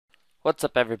What's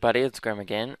up everybody, it's Grim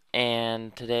again,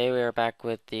 and today we are back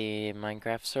with the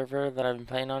Minecraft server that I've been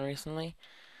playing on recently.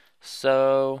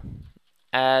 So,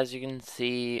 as you can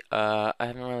see, I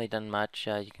haven't really done much.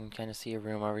 You can kind of see a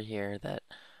room over here that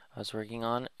I was working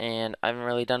on, and I haven't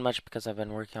really done much because I've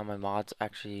been working on my mods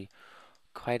actually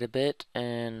quite a bit,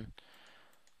 and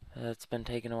it's been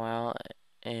taking a while,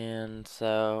 and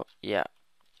so, yeah.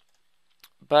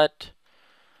 But,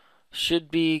 should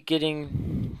be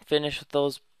getting finished with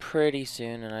those pretty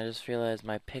soon, and I just realized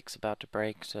my pick's about to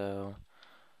break, so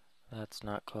that's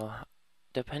not cool.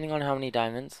 Depending on how many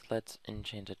diamonds, let's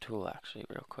enchant a tool actually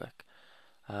real quick.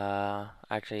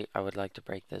 Actually, I would like to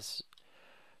break this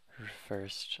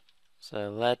first.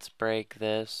 So let's break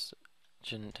this.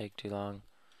 Shouldn't take too long.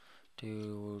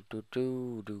 Do do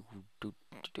do do do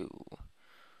do.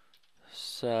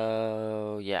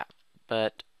 So yeah,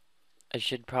 but I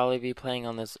should probably be playing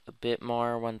on this a bit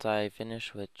more once I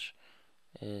finish, which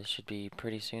should be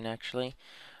pretty soon actually.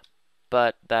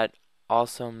 But that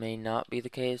also may not be the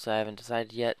case. I haven't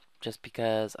decided yet, just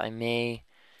because I most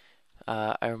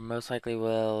likely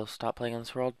will stop playing on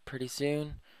this world pretty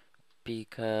soon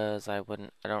because I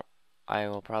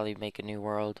will probably make a new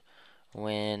world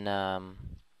when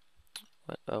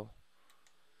oh,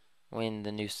 when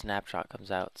the new snapshot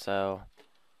comes out. So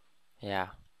yeah.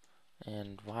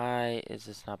 And why is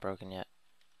this not broken yet?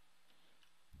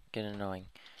 Getting annoying.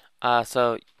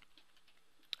 So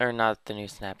or not the new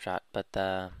snapshot, but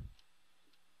the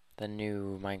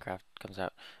new Minecraft comes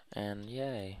out. And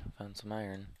yay, found some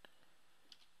iron.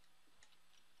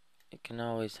 It can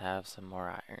always have some more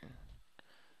iron.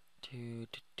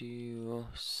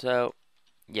 So,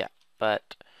 yeah,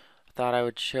 but I thought I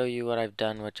would show you what I've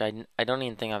done, which I don't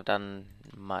even think I've done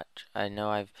much. I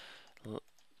know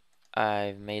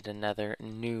I've made another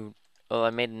new, well, I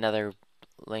made another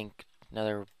link,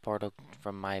 another portal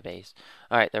from my base.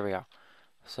 All right, there we go.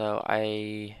 So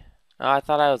I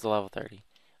thought I was level 30.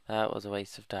 That was a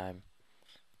waste of time.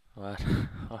 What?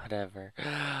 Whatever.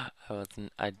 I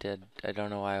wasn't. I did. I don't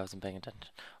know why I wasn't paying attention.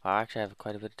 Well, actually, I have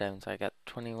quite a bit of diamonds. I got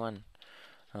 21.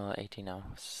 18 now.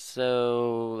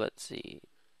 So let's see.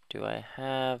 Do I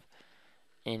have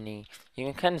any? You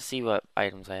can kind of see what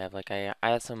items I have. Like I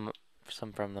have some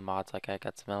from the mods. Like I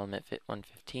got some element fit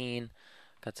 115.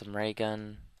 Got some ray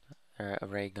gun or a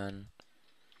ray gun,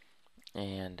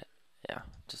 and yeah,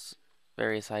 just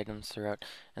various items throughout.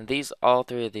 And these, all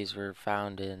three of these were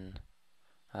found in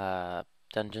uh,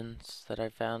 dungeons that I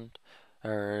found,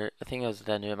 or I think it was a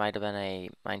dungeon. It might have been a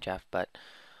mine shaft, but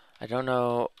I don't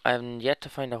know. I haven't yet to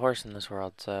find a horse in this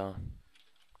world, so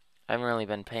I haven't really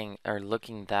been paying or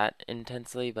looking that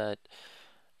intensely. But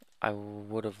I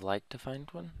would have liked to find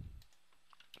one,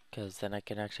 because then I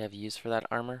can actually have use for that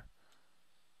armor.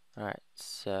 Alright,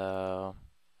 so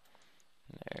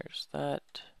there's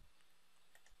that.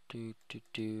 Do do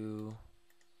do.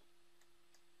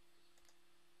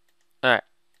 Alright,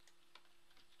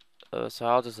 so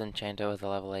I'll just enchant it with a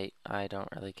level 8. I don't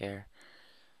really care.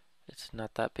 It's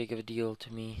not that big of a deal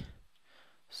to me.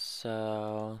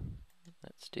 So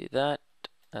let's do that.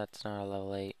 That's not a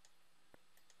level 8.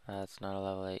 That's not a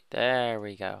level 8. There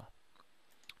we go.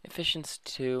 Efficiency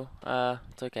 2.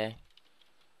 It's okay.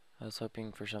 I was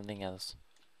hoping for something else.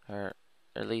 Or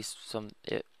at least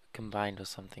it combined with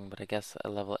something, but I guess a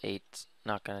level 8's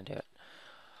not gonna do it.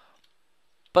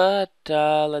 But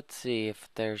let's see if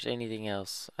there's anything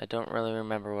else. I don't really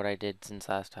remember what I did since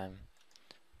last time.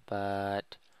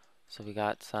 But so we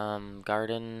got some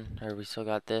garden, or we still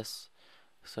got this.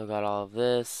 Still got all of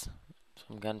this.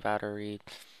 Some gunpowder reed.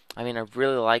 I mean, I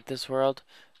really like this world.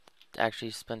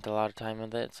 Actually spent a lot of time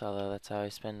with it, so that's how I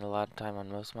spend a lot of time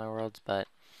on most of my worlds, but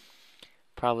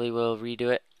probably will redo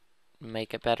it,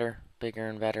 make it better, bigger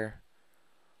and better.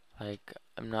 Like,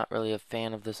 I'm not really a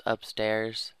fan of this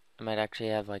upstairs. I might actually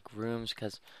have like rooms,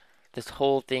 because this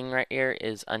whole thing right here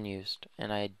is unused,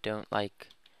 and I don't like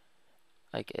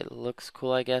it looks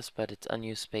cool I guess, but it's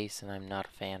unused space and I'm not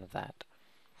a fan of that.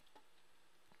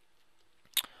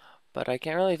 But I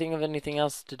can't really think of anything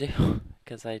else to do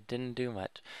because I didn't do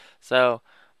much. So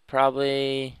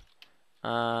probably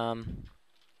I'm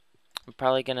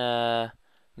probably gonna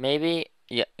maybe,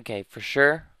 yeah, okay, for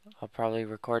sure I'll probably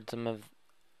record some of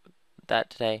that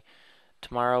today.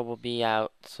 Tomorrow will be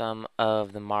out some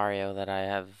of the Mario that I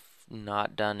have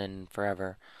not done in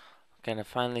forever. I'm gonna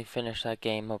finally finish that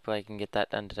game. Hopefully I can get that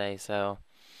done today. So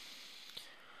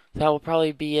that will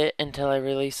probably be it until I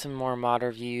release some more mod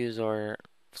reviews or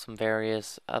some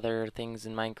various other things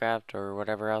in Minecraft or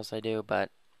whatever else I do. But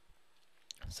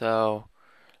so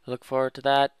look forward to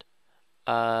that.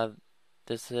 Uh,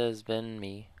 this has been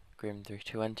me,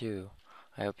 Grim3212.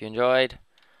 I hope you enjoyed.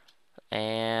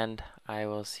 and I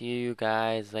will see you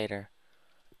guys later.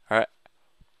 Alright,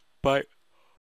 bye.